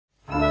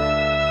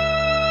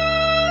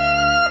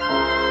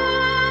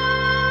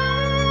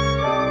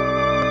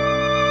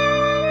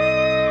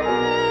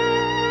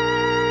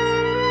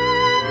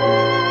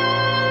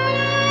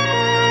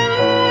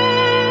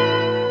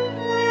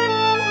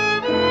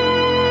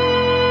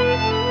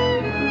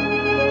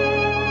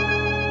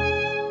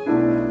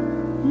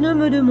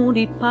me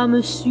demandez pas,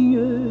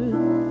 monsieur,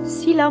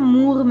 si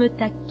l'amour me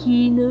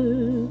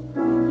taquine.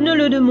 Ne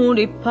le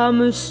demandez pas,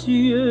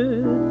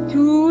 monsieur,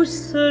 tout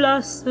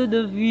cela se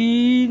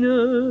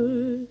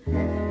devine.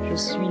 Je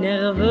suis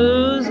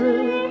nerveuse,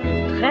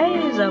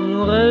 très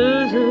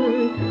amoureuse,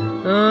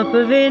 un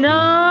peu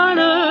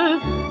vénale,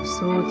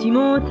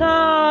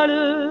 sentimentale.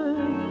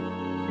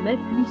 Mais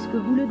puisque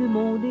vous le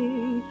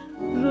demandez,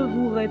 je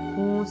vous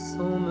réponds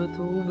sans me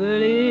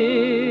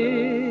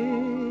troubler.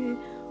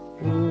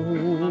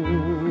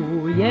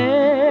 Oh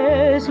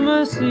yes,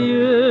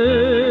 monsieur,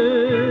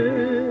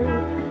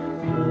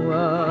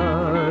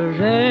 moi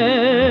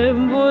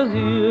j'aime vos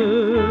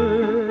yeux.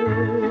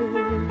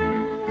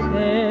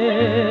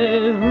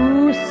 C'est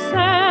vous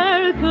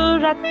celle que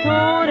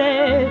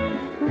j'attendais,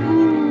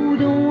 vous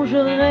dont je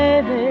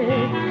rêvais,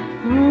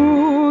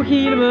 vous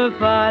qu'il me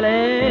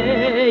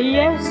fallait.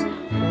 Yes,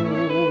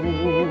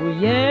 oh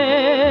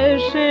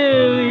yes,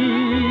 chérie.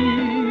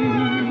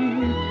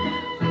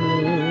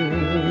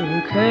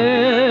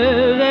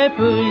 Cœur est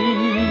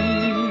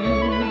pris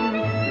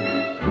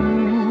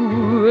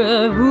pour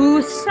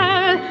vous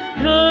seul,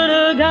 je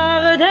le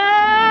gardais.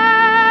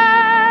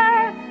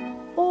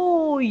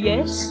 Oh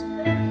yes,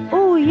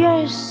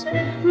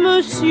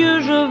 monsieur,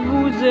 je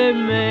vous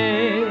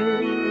aimais.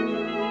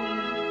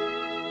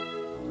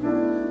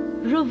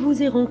 Je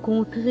vous ai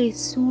rencontré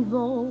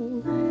souvent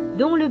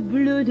dans le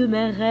bleu de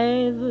mes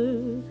rêves.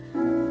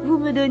 Vous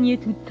me donniez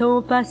tout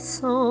en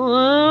passant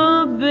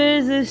un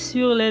baiser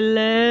sur les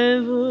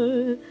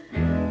lèvres,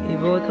 et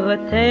votre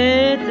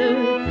tête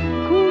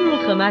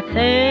contre ma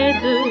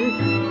tête,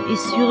 et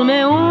sur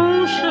mes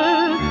hanches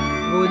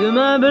vos deux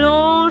mains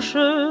blanches.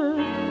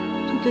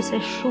 Toutes ces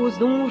choses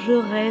dont je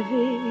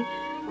rêvais,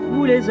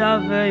 vous les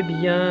avez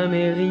bien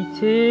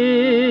méritées.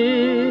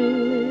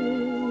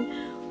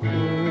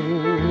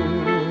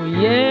 Oh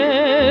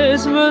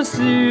yes,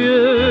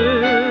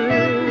 monsieur,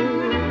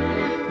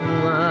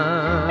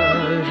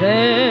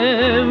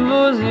 j'aime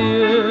vos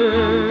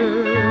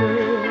yeux.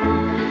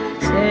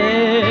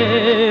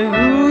 C'est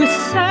vous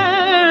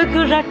seul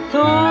que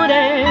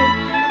j'attendais,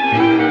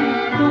 vous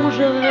dont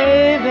je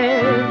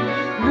rêvais,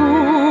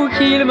 vous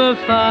qu'il me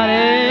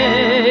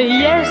fallait.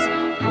 Yes,